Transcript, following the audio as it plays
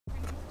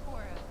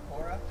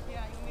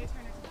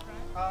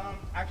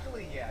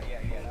Actually, yeah,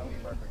 that would be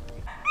perfect.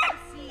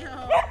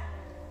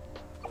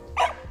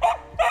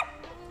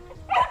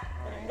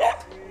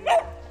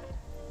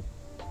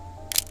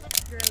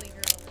 Girly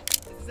girl.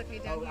 Is this okay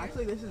down here?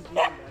 Actually, this is even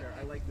better.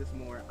 I like this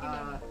more.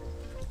 Oh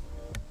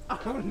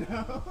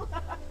no.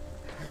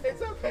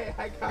 It's okay.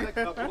 I got a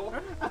couple.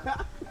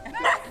 Thank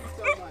you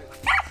so much.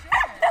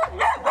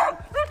 Sure.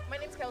 My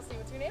name's Kelsey.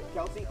 What's your name?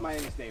 Kelsey, my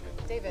name is David.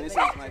 David. This is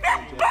my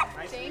friend Jamie.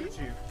 Nice to meet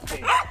you.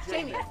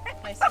 Jamie.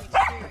 Nice to meet you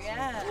too.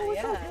 Yeah, Oh,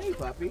 it's yeah. okay,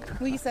 puppy.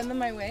 Will you send them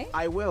my way?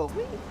 I will.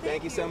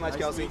 Thank you so much,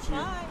 Kelsey.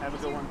 Bye. Have a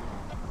good one.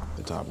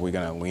 The top. We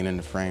gonna lean in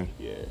the frame.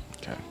 Yeah.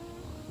 Okay.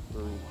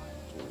 3, 2,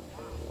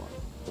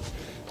 1.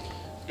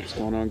 What's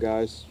going on,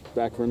 guys?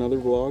 Back for another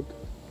vlog.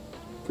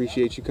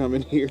 Appreciate you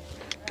coming here.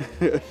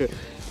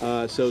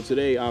 So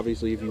today,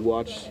 obviously, if you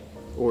watch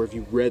or if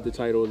you read the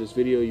title of this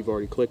video, you've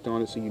already clicked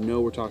on it, so you know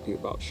we're talking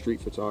about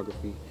street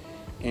photography.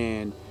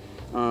 And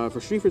for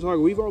street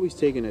photography, we've always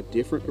taken a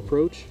different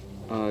approach.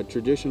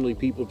 Traditionally,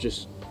 people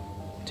just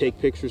take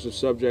pictures of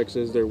subjects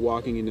as they're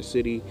walking in the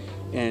city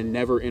and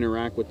never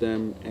interact with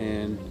them,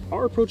 and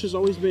our approach has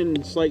always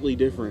been slightly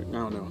different. I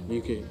don't know,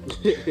 you can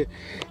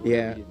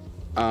Yeah.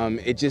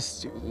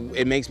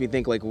 It makes me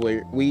think like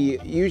we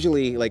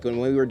usually, like when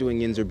we were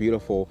doing Yins Are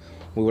Beautiful,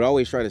 we would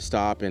always try to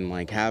stop and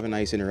like have a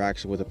nice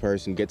interaction with a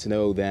person, get to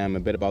know them, a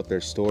bit about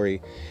their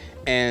story.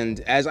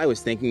 And as I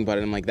was thinking about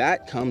it, I'm like,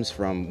 that comes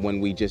from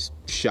when we just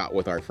shot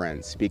with our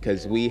friends,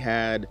 because we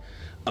had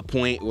a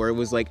point where it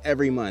was like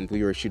every month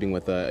we were shooting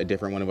with a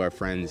different one of our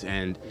friends,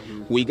 and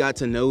we got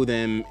to know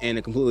them in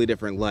a completely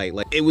different light.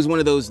 Like, it was one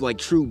of those like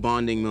true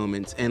bonding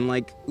moments. And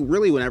like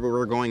really, whenever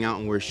we're going out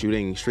and we're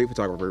shooting street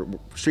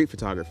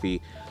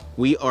photography,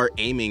 we are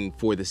aiming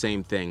for the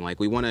same thing. Like,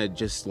 we want to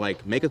just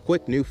like make a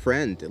quick new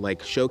friend,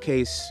 like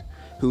showcase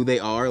who they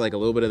are, like a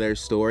little bit of their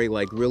story,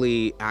 like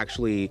really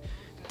actually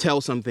tell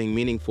something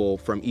meaningful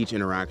from each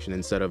interaction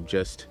instead of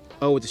just,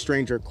 oh, it's a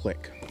stranger,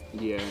 click.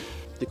 Yeah.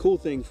 The cool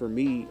thing for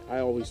me, I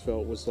always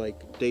felt, was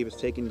like David's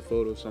taking the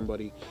photo of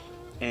somebody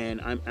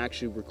and I'm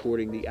actually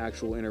recording the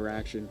actual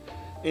interaction.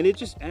 And it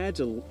just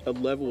adds a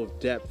level of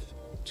depth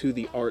to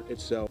the art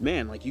itself.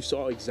 Man, like, you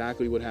saw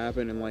exactly what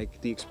happened and like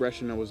the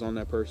expression that was on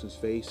that person's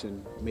face,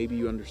 and maybe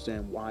you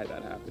understand why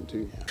that happened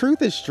too.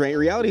 Truth is strange.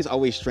 Reality is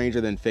always stranger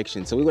than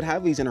fiction. So we would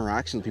have these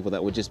interactions with people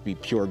that would just be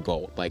pure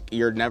gold. Like,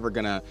 you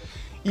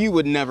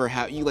would never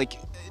have,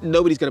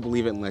 nobody's gonna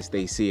believe it unless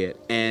they see it.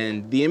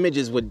 And the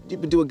images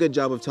would do a good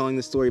job of telling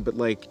the story, but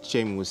like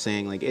Jamie was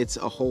saying, like, it's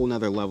a whole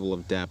nother level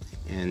of depth.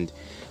 And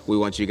we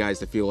want you guys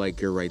to feel like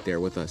you're right there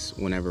with us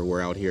whenever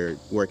we're out here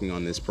working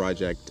on this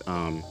project.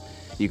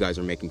 You guys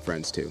are making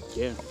friends too.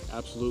 Yeah,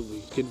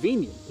 absolutely.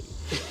 Conveniently.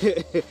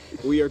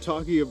 We are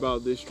talking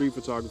about this street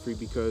photography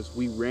because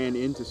we ran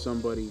into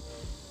somebody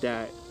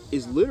that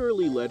is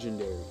literally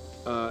legendary.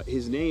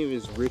 His name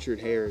is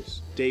Richard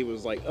Harris. Dave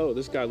was like, oh,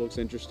 this guy looks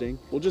interesting.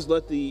 We'll just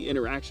let the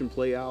interaction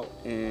play out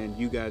and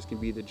you guys can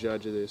be the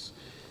judge of this.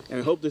 And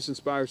I hope this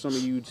inspires some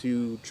of you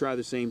to try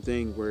the same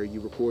thing, where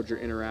you record your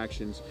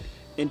interactions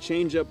and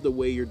change up the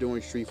way you're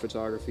doing street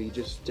photography,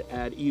 just to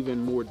add even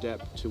more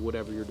depth to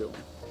whatever you're doing.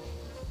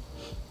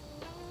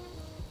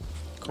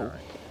 Cool. All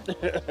right.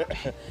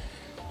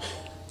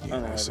 I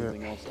don't have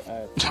anything else to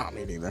add. Nah,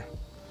 me neither.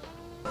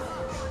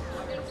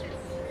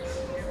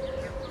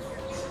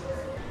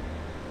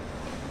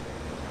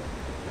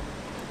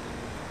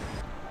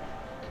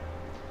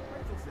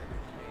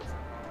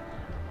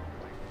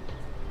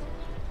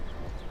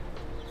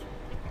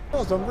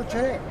 I'm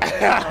Richard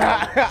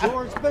Harris.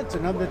 George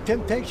Benson. I'm the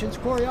Temptations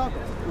choreographer.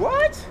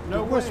 What?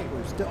 The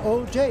Whispers, the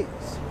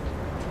OJs,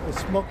 with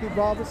Smokey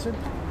Robinson.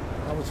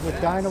 I was with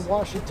Dinah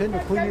Washington, the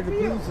Queen of the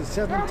Blues at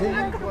 17.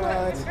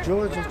 And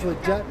George was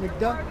with Jack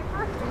McDuck.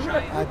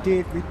 I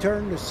did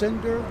Return to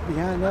Cinder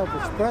behind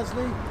Elvis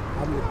Presley.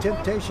 I'm the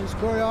Temptations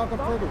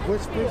choreographer, the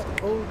Whispers, the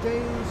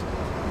OJs.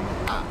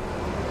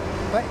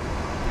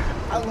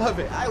 I love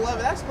it. I love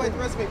it. That's quite the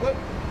resume. What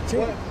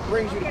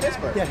brings you to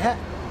Pittsburgh? The hat.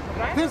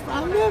 Pittsburgh,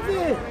 I live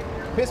here.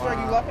 Pittsburgh,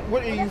 you love it?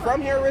 What, are you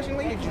from here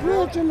originally?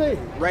 Originally.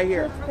 Right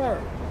here.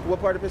 Pittsburgh. What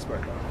part of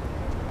Pittsburgh?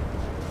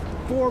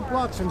 4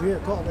 blocks from here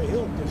called the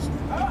Hill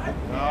District. Oh,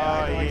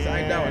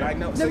 yeah. I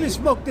know. Let me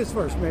smoke this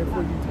first, man,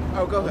 before you...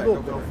 Oh, go ahead.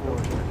 Go for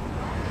it.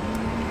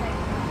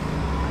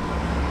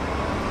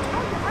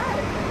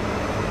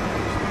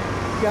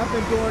 Yeah, I've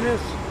been doing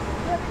this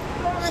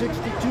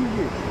 62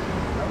 years.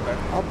 Okay.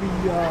 I'll be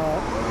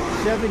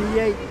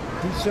 78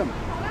 December.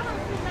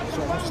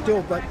 So I'm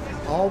still, but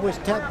I always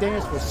tap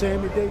dance with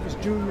Sammy Davis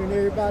Jr. and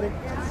everybody.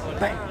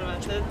 Bang,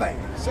 bang.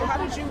 So how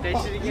did you,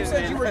 you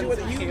said you were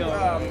doing,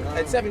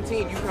 at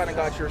 17, you kind of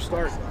got your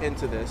start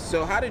into this.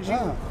 So how did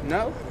you,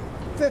 no?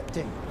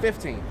 15.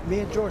 15. Me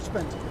and George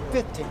Spencer,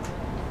 15.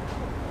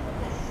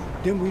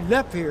 Then we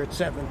left here at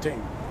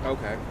 17.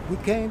 Okay. We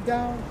came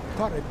down,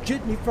 caught a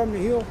jitney from the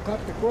hill,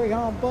 caught the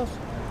Greyhound bus,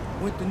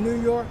 went to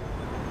New York.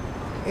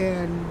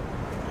 In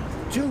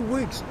 2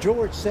 weeks,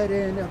 George set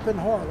in up in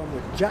Harlem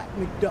with Jack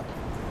McDuck,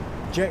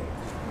 Jay.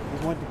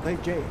 He wanted to play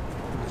Jay.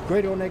 He was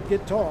great on that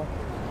guitar.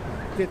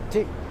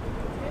 15,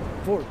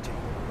 14.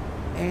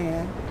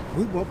 And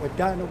we went with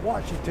Dinah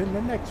Washington,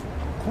 the next one,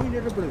 Queen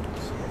of the Blues.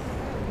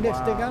 Next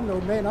thing I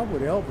know, man, I'm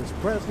with Elvis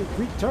Presley,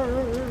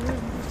 Returns,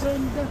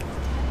 and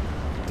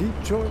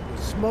Detroit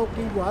with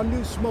Smokey. Well, I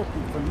knew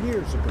Smokey from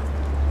years ago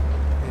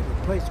at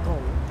a place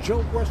called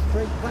Joe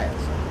Westray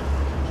Plaza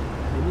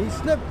in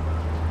East Liberty.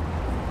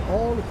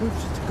 All the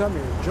groups used to come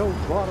here. Joe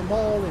brought them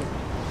all in.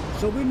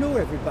 So we knew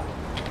everybody.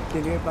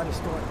 Then everybody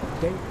started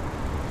dating.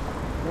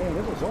 Man,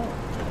 it was on.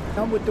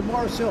 I'm with the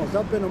Marcells.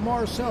 I've been a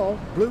Marcel,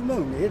 Blue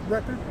Moon, the hit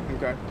record.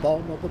 Okay.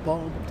 Bomb of a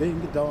bomb,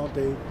 ding a dong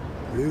ding,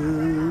 Blue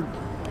Moon.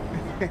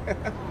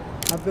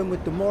 I've been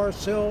with the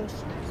Marcells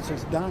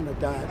since Dinah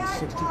died in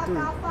 '63.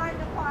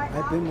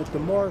 I've been with the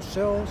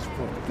Marcells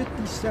for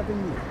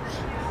 57 years.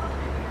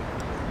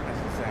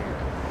 That's insane.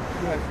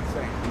 That's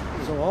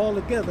insane. So all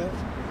together,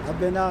 I've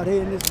been out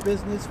here in this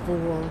business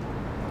for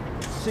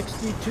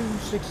 62,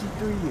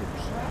 63 years.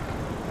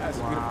 That's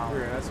a beautiful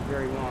career. That's a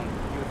very long,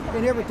 beautiful.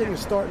 And everything is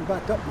starting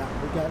back up now.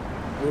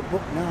 We're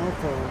booked now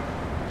for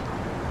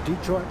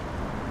Detroit,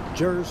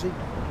 Jersey,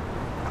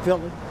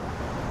 Philly,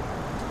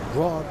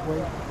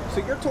 Broadway. So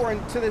you're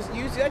touring to this.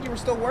 You said you were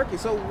still working.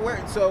 So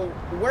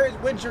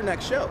when's your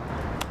next show?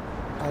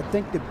 I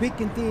think the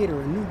Beacon Theater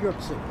in New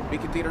York City.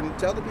 Beacon Theater.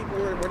 Tell the people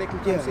where they can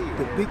come see you.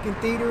 The Beacon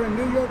Theater in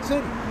New York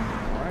City.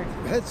 All right.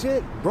 That's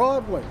it.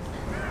 Broadway.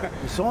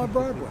 It's on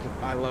Broadway.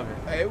 I love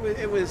it.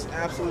 It was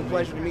absolute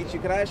pleasure to meet you.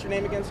 Could I ask your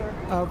name again, sir?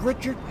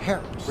 Richard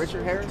Harris.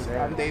 Richard Harris.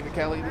 I'm David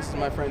Kelley. This is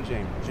my friend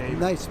James.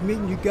 Nice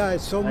meeting you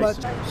guys so much.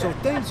 So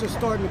things are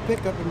starting to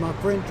pick up with my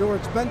friend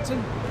George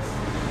Benson.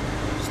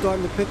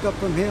 Starting to pick up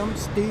from him,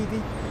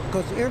 Stevie,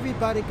 because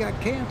everybody got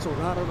canceled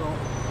out of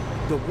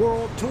the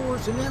world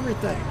tours and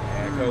everything.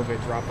 Yeah,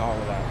 COVID dropped all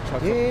of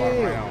that.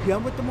 Yeah,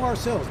 I'm with the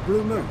Marcells,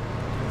 Blue Moon.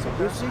 So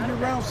we'll see you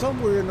around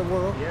somewhere in the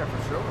world. Yeah,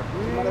 for sure.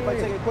 You mind if I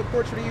take a quick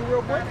portrait of you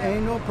real quick?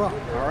 Ain't no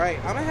problem. All right,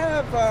 I'm gonna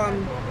have,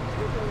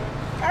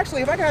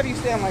 actually, if I can have you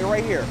stand like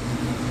right here.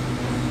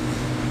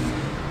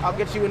 I'll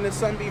get you in this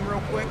sunbeam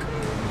real quick.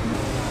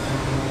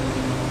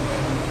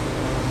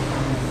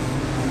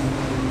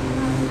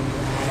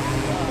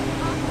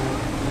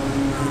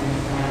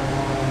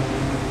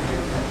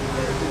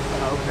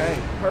 Okay,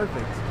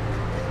 perfect.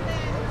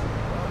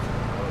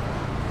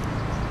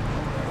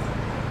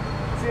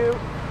 2, 3.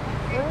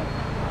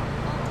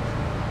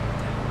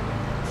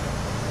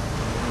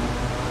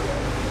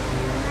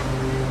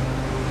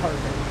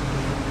 Perfect.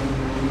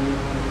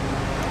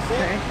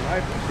 Okay, I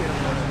appreciate it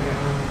once again.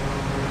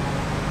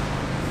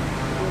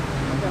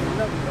 I got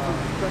another one.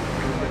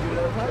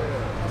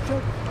 I'll show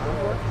you.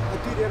 I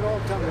do that all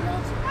the time.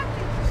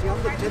 See, I'm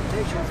the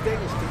Temptations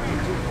Vegas to you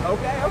too.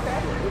 Okay.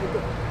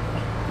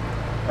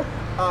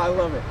 I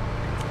love it.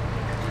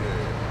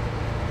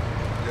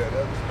 Yeah,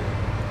 that was good.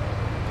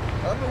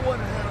 I'm the one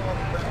that had all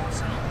the balance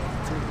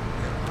too.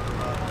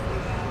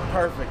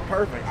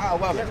 Perfect. I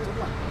love it.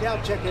 Yeah,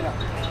 I'll check it out.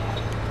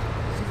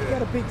 See, you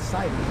got a big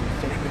sight.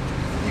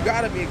 You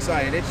gotta be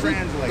excited. It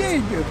translates. There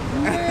you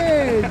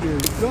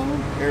go.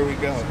 Here we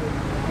go.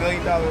 $1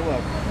 million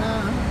look.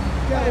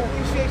 Uh-huh. I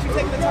appreciate you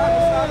taking the time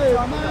to stop and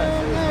talk with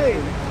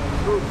us.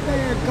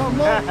 Man, come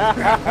on.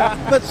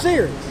 But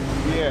serious.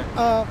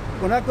 Yeah.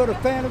 When I go to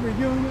family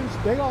reunions,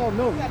 they all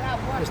know me.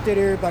 Instead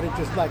of everybody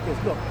just like this.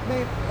 Look,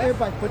 man,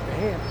 everybody put their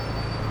hand.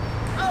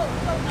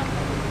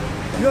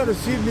 You ought to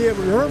see me at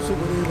rehearsal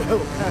with you.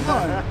 Come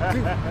on.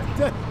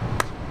 Dude.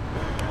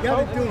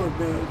 Gotta do it,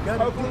 man.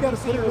 Hopefully You gotta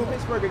see put you it in on.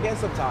 Pittsburgh again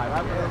sometime.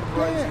 I'm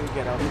going to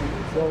get up.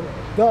 So,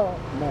 the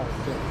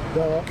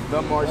Marcel.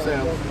 The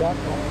Marcel.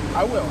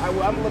 I will. I'm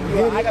gonna look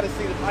you up. I gotta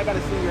see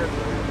your.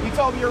 You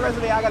told me your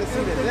resume. I gotta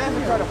see this. That's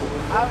incredible.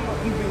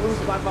 You'd be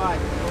losing my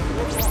mind.